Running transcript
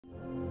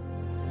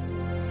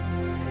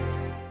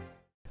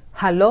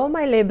Hello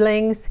my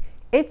Liblings,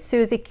 it's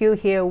Suzy Q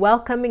here,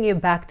 welcoming you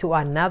back to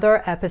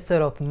another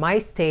episode of My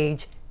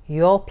Stage,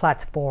 Your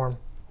Platform.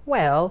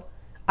 Well,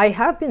 I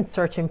have been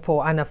searching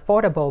for an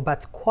affordable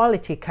but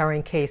quality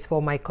carrying case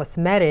for my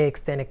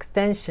cosmetics and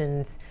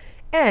extensions,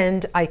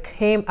 and I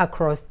came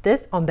across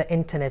this on the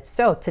internet.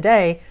 So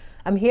today,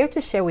 I'm here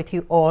to share with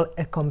you all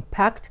a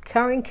compact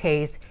carrying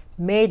case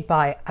made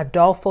by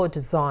Adolfo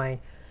Design.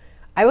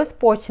 I was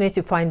fortunate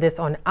to find this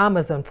on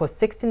Amazon for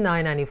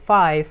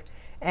 $69.95,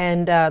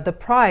 and the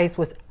price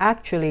was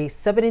actually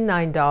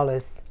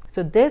 $79.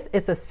 So this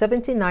is a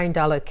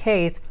 $79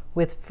 case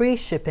with free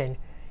shipping.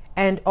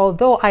 And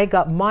although I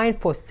got mine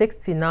for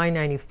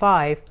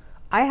 $69.95,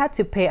 I had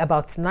to pay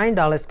about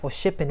 $9 for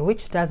shipping,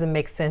 which doesn't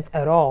make sense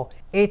at all.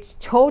 It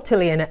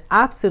totally and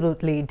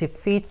absolutely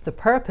defeats the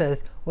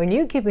purpose when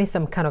you give me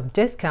some kind of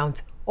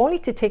discount only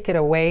to take it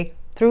away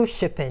through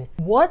shipping.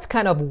 What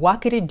kind of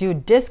wackety-do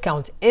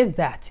discount is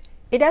that?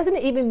 It doesn't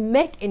even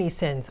make any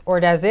sense,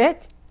 or does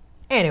it?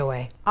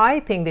 Anyway, I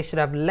think they should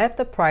have left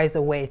the price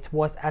the way it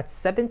was at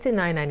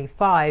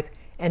 $79.95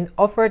 and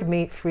offered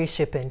me free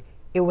shipping.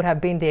 It would have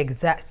been the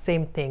exact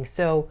same thing.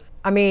 So,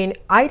 I mean,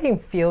 I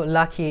didn't feel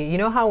lucky. You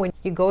know how when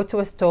you go to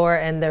a store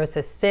and there's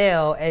a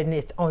sale and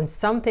it's on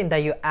something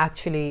that you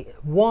actually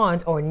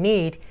want or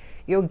need,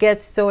 you'll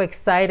get so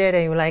excited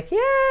and you're like, yay,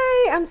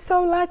 I'm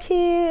so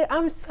lucky.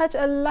 I'm such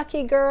a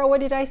lucky girl. Where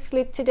did I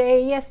sleep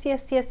today? Yes,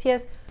 yes, yes,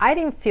 yes. I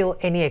didn't feel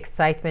any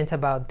excitement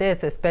about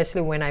this,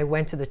 especially when I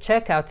went to the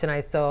checkout and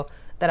I saw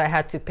that I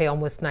had to pay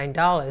almost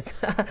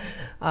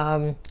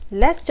 $9.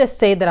 Let's just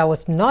say that I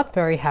was not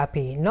very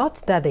happy.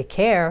 Not that they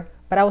care,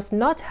 but I was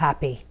not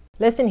happy.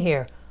 Listen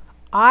here.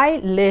 I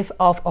live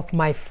off of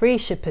my free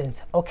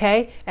shippings,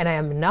 okay? And I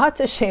am not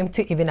ashamed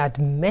to even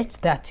admit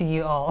that to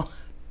you all.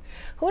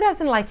 Who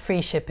doesn't like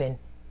free shipping?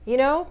 You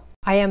know?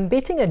 I am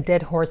beating a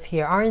dead horse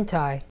here, aren't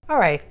I? All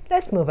right,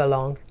 let's move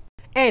along.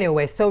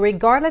 Anyway, so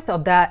regardless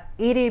of that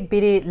itty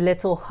bitty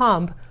little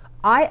hump,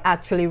 I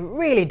actually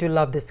really do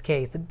love this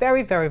case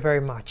very, very, very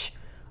much.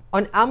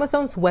 On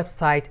Amazon's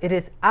website, it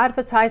is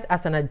advertised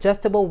as an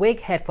adjustable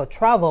wig head for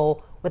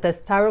travel with a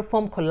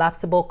styrofoam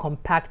collapsible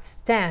compact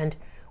stand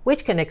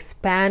which can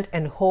expand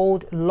and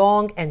hold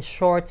long and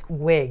short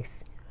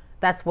wigs.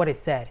 That's what it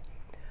said.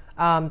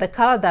 The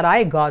color that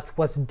I got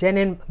was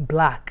denim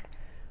black,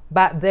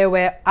 but there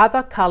were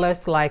other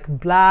colors like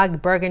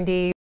black,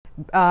 burgundy,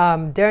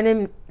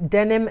 denim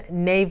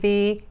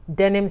navy,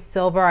 denim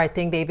silver. I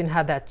think they even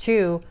had that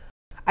too.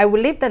 I will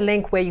leave the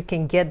link where you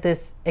can get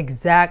this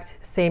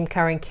exact same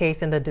carrying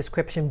case in the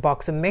description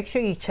box, so make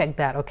sure you check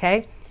that,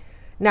 okay?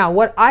 Now,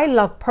 what I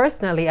love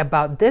personally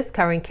about this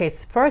carrying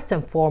case first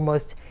and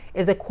foremost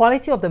is the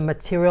quality of the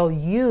material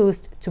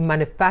used to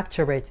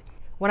manufacture it.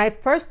 When I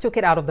first took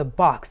it out of the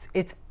box,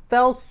 it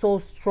felt so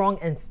strong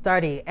and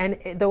sturdy, and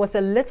there was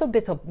a little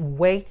bit of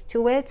weight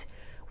to it,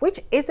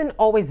 which isn't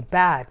always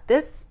bad.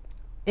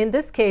 In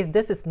this case,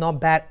 this is not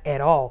bad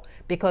at all,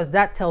 because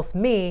that tells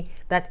me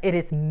that it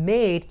is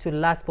made to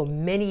last for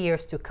many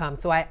years to come.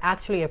 So I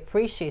actually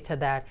appreciated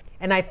that,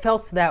 and I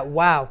felt that,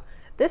 wow,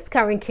 this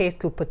carrying case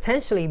could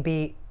potentially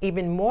be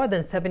even more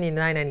than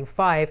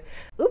 $79.95.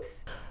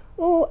 Oops.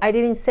 Oh, I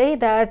didn't say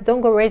that.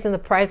 Don't go raising the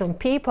price on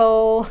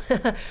people.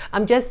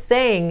 I'm just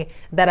saying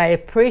that I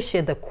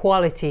appreciate the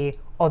quality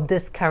of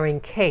this carrying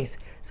case.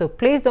 So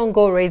please don't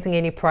go raising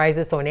any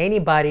prices on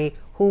anybody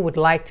who would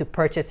like to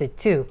purchase it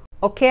too.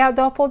 Okay,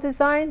 Adolfo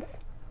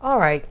Designs? All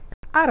right.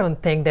 I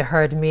don't think they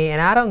heard me,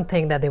 and I don't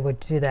think that they would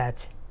do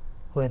that.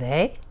 Would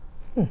they?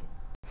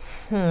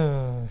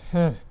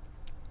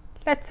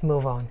 Let's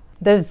move on.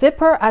 The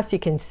zipper, as you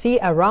can see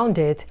around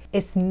it,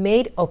 is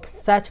made of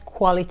such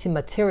quality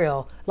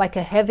material, like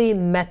a heavy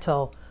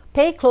metal.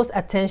 Pay close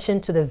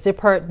attention to the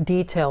zipper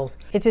details.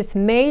 It is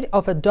made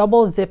of a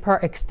double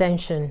zipper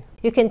extension.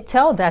 You can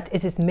tell that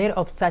it is made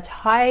of such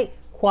high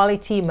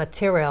quality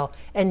material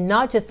and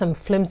not just some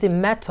flimsy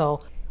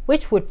metal,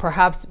 which would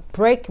perhaps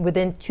break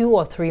within 2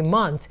 or 3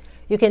 months.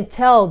 You can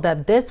tell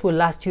that this will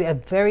last you a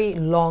very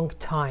long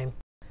time.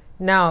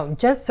 Now,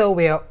 just so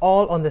we are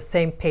all on the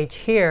same page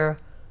here,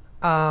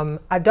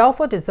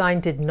 Adolfo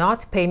Design did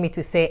not pay me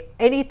to say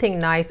anything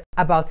nice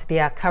about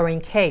their carrying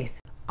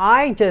case.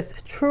 I just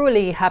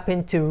truly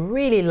happened to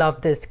really love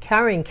this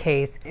carrying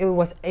case. It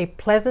was a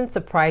pleasant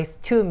surprise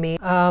to me,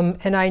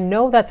 and I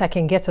know that I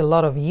can get a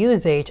lot of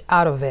usage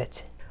out of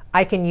it.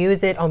 I can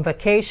use it on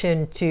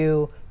vacation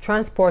to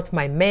transport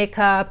my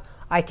makeup.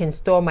 I can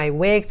store my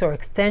wigs or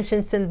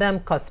extensions in them,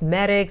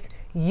 cosmetics,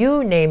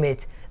 you name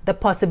it. The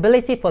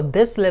possibility for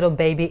this little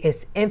baby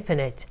is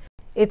infinite.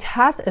 It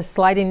has a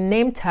sliding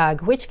name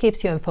tag which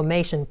keeps your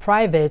information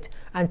private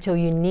until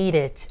you need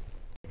it.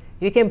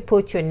 You can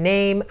put your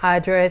name,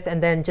 address,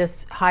 and then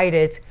just hide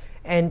it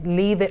and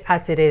leave it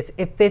as it is.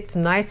 It fits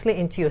nicely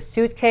into your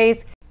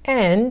suitcase.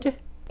 And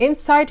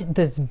inside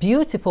this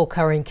beautiful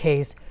carrying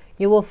case,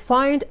 you will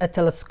find a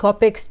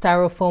telescopic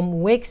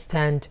styrofoam wig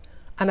stand,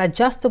 an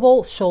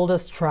adjustable shoulder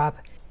strap,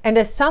 and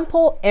a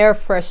sample air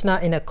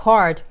freshener in a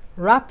card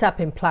wrapped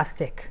up in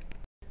plastic.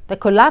 The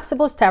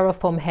collapsible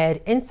styrofoam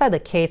head inside the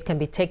case can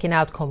be taken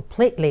out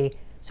completely,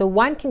 so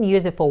one can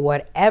use it for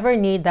whatever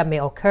need that may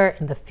occur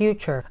in the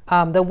future.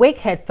 The wig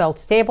head felt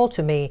stable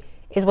to me.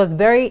 It was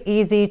very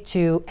easy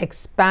to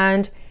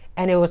expand,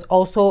 and it was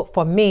also,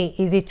 for me,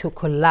 easy to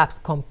collapse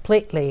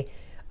completely.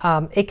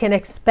 It can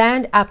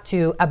expand up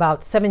to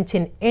about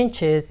 17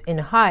 inches in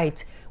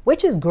height,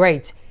 which is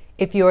great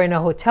if you're in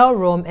a hotel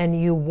room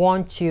and you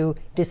want to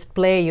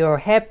display your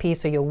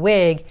headpiece or your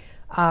wig.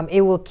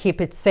 It will keep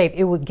it safe.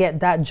 It will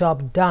get that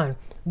job done.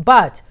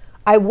 But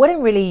I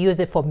wouldn't really use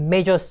it for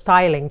major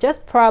styling,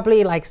 just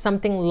probably like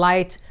something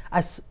light,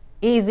 as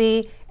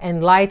easy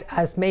and light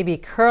as maybe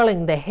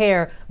curling the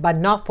hair, but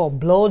not for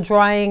blow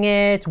drying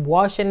it,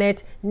 washing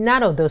it,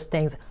 none of those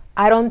things.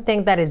 I don't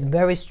think that is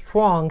very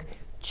strong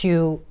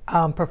to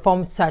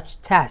perform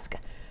such task.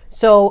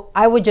 So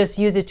I would just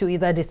use it to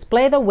either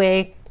display the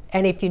wig,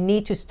 and if you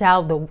need to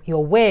style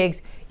your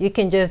wigs, you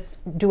can just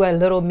do a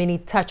little mini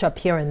touch up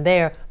here and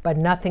there, but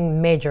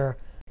nothing major.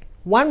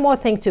 One more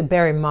thing to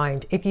bear in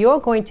mind, if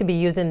you're going to be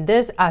using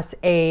this as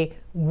a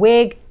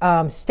wig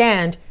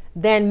stand,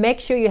 then make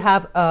sure you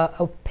have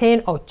a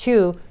pin or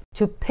two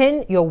to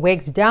pin your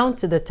wigs down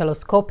to the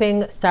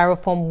telescoping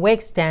styrofoam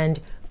wig stand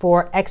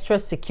for extra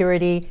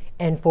security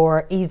and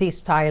for easy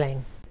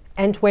styling.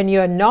 And when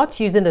you're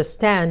not using the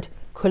stand,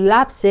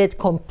 collapse it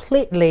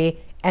completely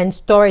and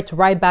store it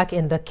right back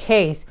in the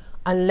case,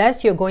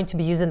 unless you're going to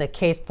be using the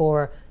case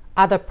for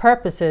other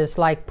purposes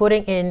like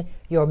putting in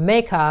your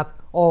makeup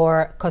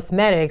or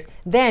cosmetics.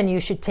 Then you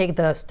should take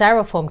the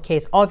styrofoam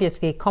case,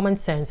 obviously common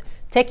sense,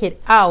 take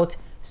it out,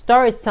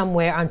 store it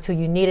somewhere until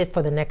you need it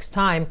for the next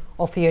time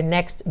or for your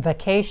next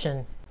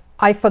vacation.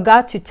 I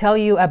forgot to tell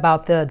you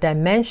about the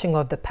dimension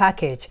of the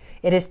package.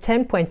 It is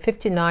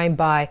 10.59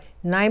 by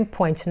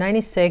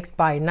 9.96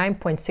 by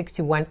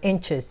 9.61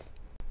 inches.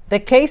 The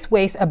case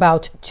weighs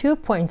about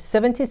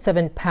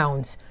 2.77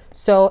 pounds,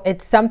 so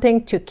it's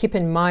something to keep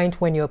in mind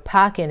when you're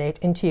packing it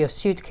into your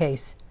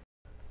suitcase.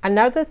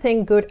 Another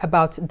thing good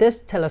about this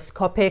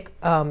telescopic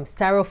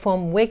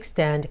styrofoam wig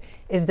stand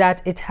is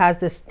that it has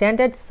the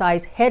standard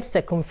size head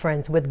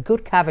circumference with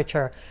good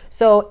curvature,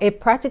 so it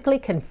practically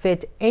can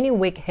fit any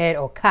wig head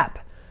or cap.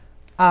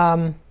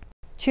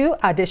 Two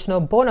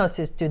additional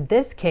bonuses to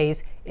this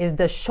case is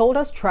the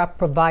shoulder strap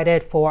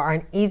provided for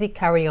an easy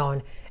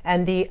carry-on,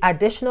 and the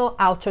additional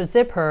outer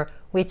zipper,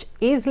 which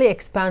easily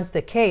expands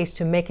the case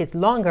to make it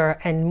longer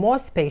and more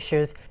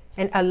spacious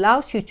and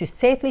allows you to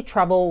safely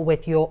travel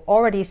with your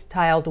already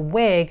styled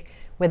wig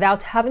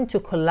without having to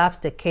collapse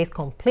the case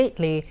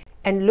completely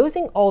and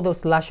losing all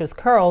those luscious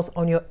curls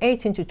on your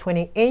 18 to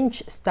 20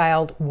 inch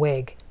styled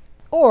wig.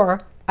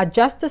 Or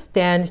adjust the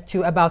stand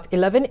to about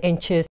 11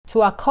 inches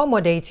to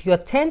accommodate your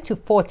 10 to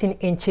 14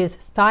 inches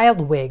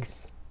styled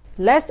wigs.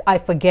 Lest I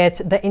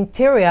forget, the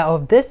interior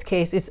of this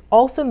case is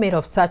also made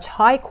of such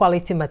high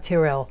quality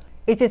material.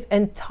 It is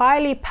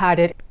entirely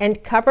padded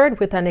and covered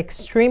with an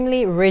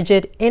extremely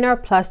rigid inner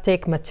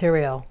plastic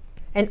material,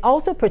 and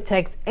also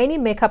protects any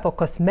makeup or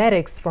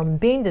cosmetics from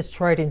being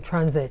destroyed in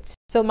transit.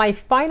 So my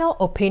final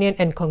opinion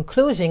and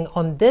conclusion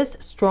on this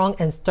strong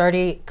and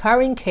sturdy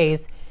carrying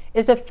case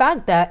is the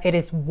fact that it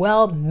is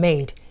well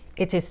made.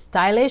 It is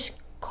stylish,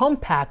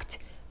 compact,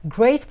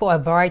 great for a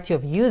variety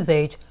of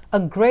usage, a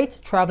great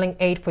traveling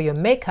aid for your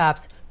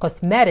makeups,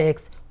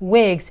 cosmetics,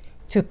 wigs,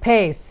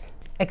 toupees,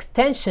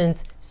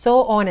 extensions,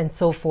 so on and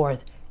so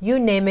forth. You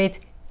name it,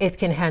 it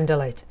can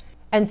handle it.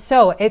 And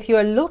so if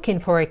you're looking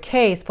for a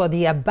case for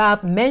the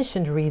above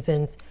mentioned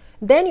reasons,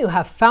 then you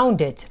have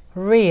found it,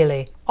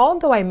 really.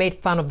 Although I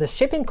made fun of the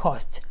shipping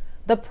cost,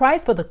 the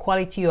price for the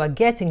quality you are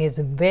getting is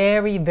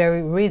very,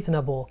 very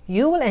reasonable.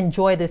 You will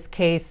enjoy this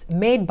case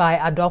made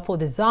by Adolfo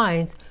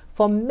Designs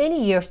for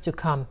many years to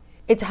come.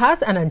 It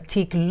has an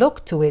antique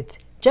look to it,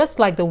 just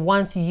like the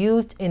ones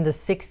used in the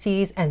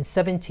 60s and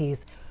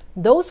 70s.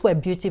 Those were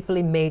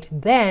beautifully made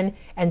then,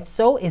 and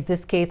so is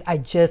this case I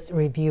just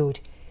reviewed.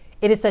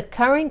 It is a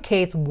carrying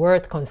case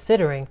worth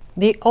considering.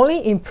 The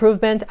only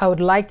improvement I would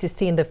like to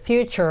see in the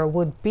future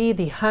would be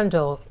the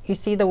handle. You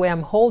see the way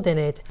I'm holding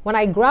it? When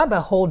I grab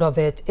a hold of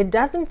it, it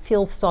doesn't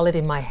feel solid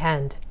in my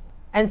hand.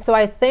 And so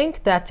I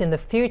think that in the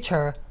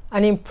future,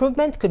 an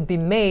improvement could be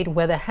made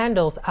where the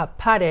handles are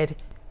padded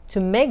to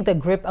make the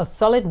grip a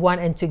solid one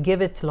and to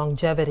give it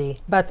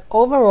longevity. But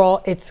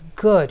overall, it's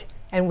good.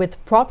 And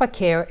with proper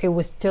care, it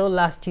will still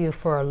last you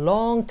for a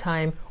long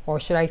time, or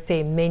should I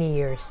say many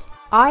years.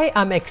 I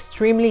am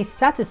extremely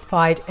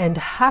satisfied and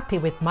happy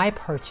with my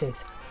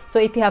purchase. So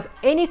if you have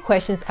any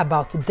questions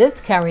about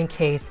this carrying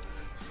case,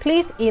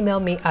 please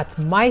email me at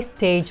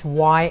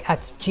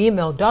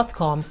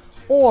mystagey@gmail.com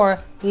or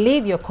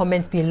leave your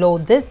comments below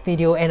this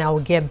video and I will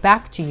get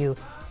back to you.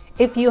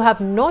 If you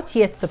have not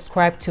yet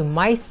subscribed to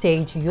My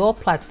Stage, your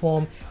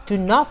platform, do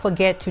not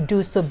forget to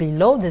do so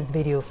below this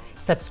video.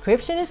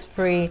 Subscription is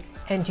free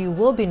and you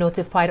will be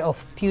notified of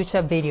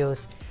future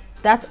videos.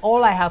 That's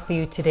all I have for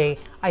you today.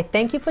 I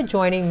thank you for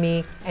joining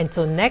me.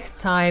 Until next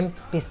time,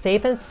 be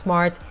safe and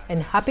smart, and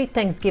happy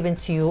Thanksgiving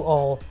to you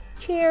all.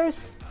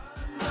 Cheers!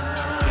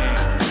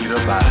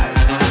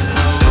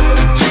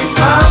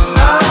 ah,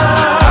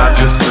 ah.